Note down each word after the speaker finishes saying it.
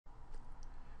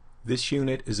This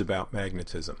unit is about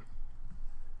magnetism.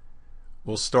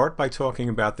 We'll start by talking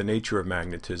about the nature of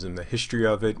magnetism, the history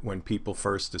of it, when people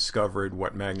first discovered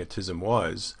what magnetism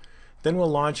was. Then we'll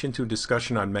launch into a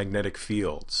discussion on magnetic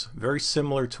fields, very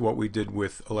similar to what we did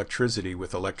with electricity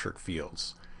with electric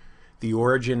fields. The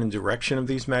origin and direction of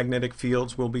these magnetic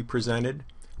fields will be presented,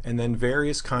 and then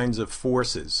various kinds of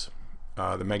forces.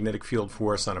 The magnetic field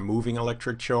force on a moving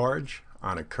electric charge,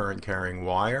 on a current-carrying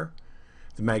wire,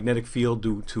 the magnetic field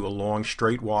due to a long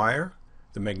straight wire,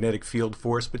 the magnetic field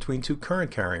force between two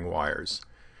current-carrying wires,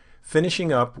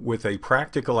 finishing up with a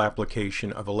practical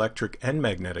application of electric and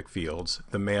magnetic fields,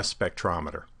 the mass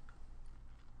spectrometer.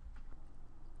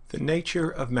 The nature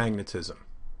of magnetism.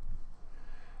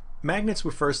 Magnets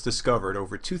were first discovered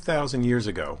over 2,000 years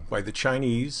ago by the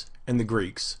Chinese and the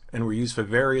Greeks and were used for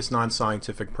various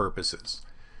non-scientific purposes.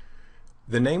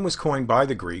 The name was coined by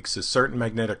the Greeks as certain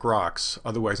magnetic rocks,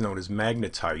 otherwise known as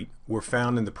magnetite, were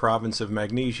found in the province of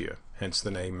Magnesia, hence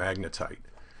the name magnetite.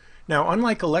 Now,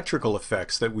 unlike electrical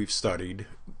effects that we've studied,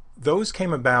 those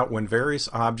came about when various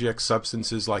objects,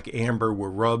 substances like amber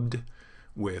were rubbed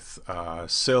with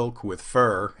silk, with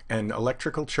fur, and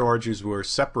electrical charges were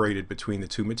separated between the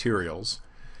two materials.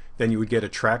 Then you would get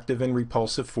attractive and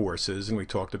repulsive forces, and we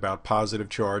talked about positive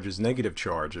charges, negative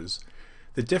charges.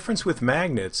 The difference with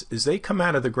magnets is they come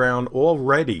out of the ground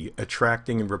already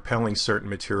attracting and repelling certain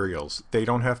materials. They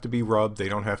don't have to be rubbed, they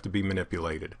don't have to be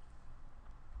manipulated.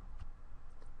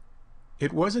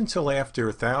 It wasn't until after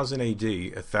 1000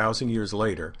 AD, 1,000 years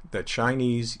later, that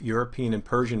Chinese, European, and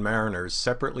Persian mariners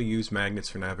separately used magnets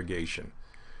for navigation.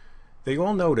 They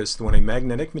all noticed when a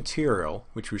magnetic material,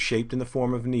 which was shaped in the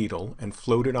form of a needle and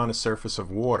floated on a surface of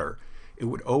water, it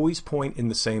would always point in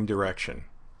the same direction,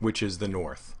 which is the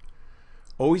north.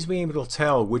 Always being able to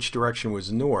tell which direction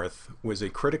was north was a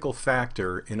critical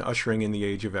factor in ushering in the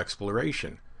age of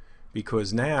exploration.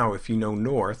 Because now, if you know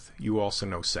north, you also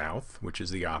know south, which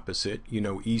is the opposite. You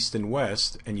know east and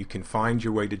west, and you can find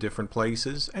your way to different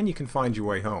places, and you can find your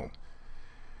way home.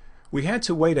 We had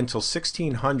to wait until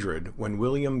 1600 when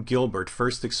William Gilbert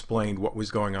first explained what was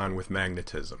going on with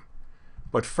magnetism.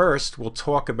 But first, we'll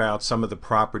talk about some of the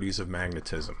properties of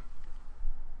magnetism.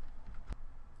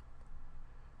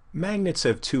 Magnets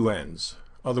have two ends,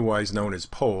 otherwise known as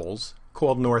poles,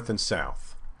 called north and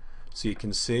south. So you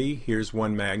can see, here's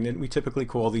one magnet. We typically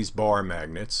call these bar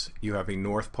magnets. You have a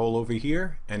north pole over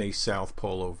here and a south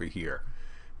pole over here.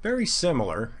 Very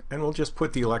similar, and we'll just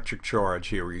put the electric charge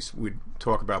here. We'd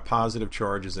talk about positive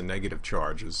charges and negative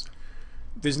charges.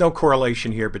 There's no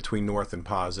correlation here between north and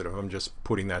positive. I'm just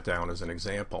putting that down as an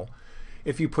example.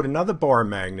 If you put another bar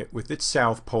magnet with its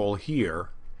south pole here,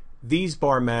 these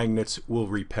bar magnets will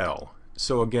repel.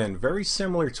 So again, very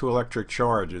similar to electric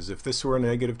charges. If this were a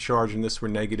negative charge and this were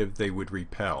negative, they would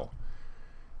repel.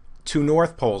 Two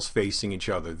north poles facing each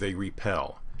other, they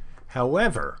repel.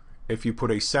 However, if you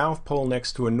put a south pole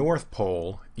next to a north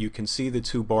pole, you can see the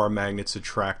two bar magnets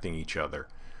attracting each other.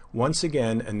 Once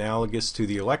again, analogous to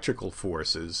the electrical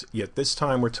forces, yet this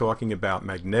time we're talking about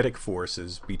magnetic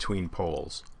forces between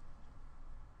poles.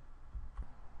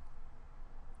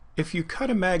 If you cut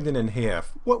a magnet in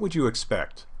half, what would you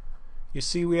expect? You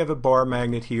see we have a bar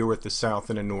magnet here with the south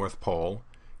and a north pole.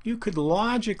 You could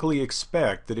logically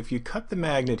expect that if you cut the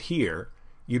magnet here,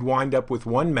 you'd wind up with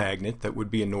one magnet that would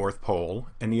be a north pole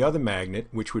and the other magnet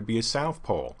which would be a south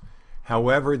pole.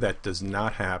 However, that does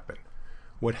not happen.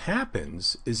 What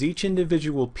happens is each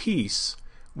individual piece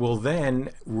will then,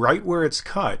 right where it's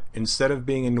cut, instead of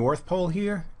being a north pole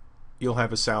here, you'll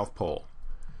have a south pole.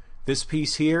 This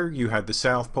piece here, you had the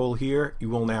south pole here, you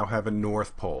will now have a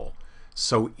north pole.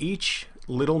 So each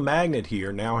little magnet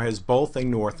here now has both a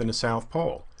north and a south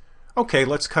pole. Okay,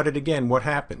 let's cut it again. What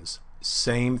happens?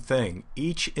 Same thing.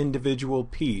 Each individual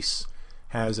piece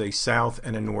has a south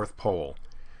and a north pole.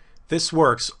 This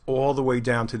works all the way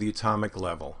down to the atomic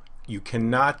level. You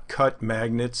cannot cut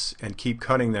magnets and keep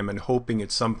cutting them and hoping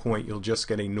at some point you'll just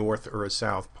get a north or a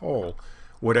south pole.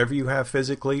 Whatever you have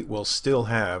physically will still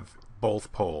have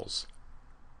both poles.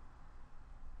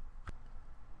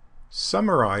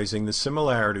 Summarizing the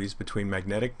similarities between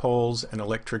magnetic poles and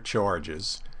electric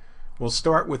charges, we'll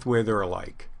start with where they're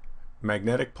alike.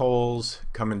 Magnetic poles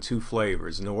come in two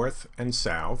flavors, north and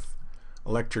south.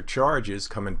 Electric charges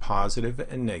come in positive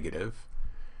and negative.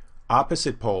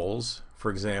 Opposite poles,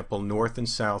 for example, north and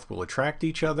south, will attract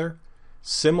each other.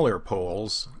 Similar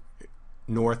poles,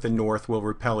 north and north, will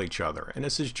repel each other. And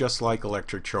this is just like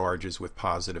electric charges with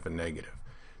positive and negative.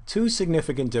 Two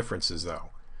significant differences though.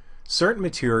 Certain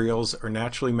materials are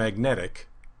naturally magnetic,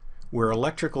 where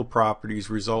electrical properties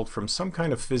result from some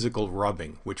kind of physical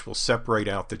rubbing, which will separate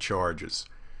out the charges.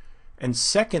 And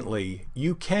secondly,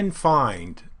 you can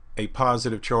find a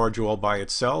positive charge all by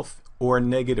itself or a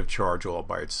negative charge all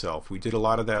by itself. We did a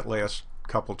lot of that last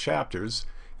couple chapters.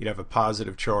 You'd have a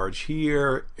positive charge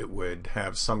here, it would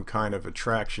have some kind of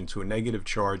attraction to a negative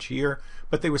charge here,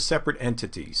 but they were separate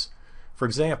entities. For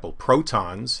example,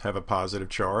 protons have a positive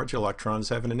charge, electrons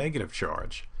have a negative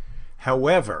charge.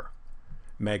 However,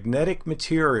 magnetic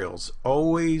materials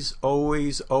always,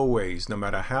 no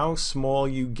matter how small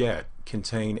you get,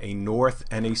 contain a north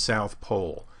and a south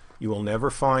pole. You will never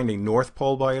find a north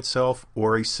pole by itself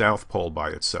or a south pole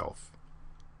by itself.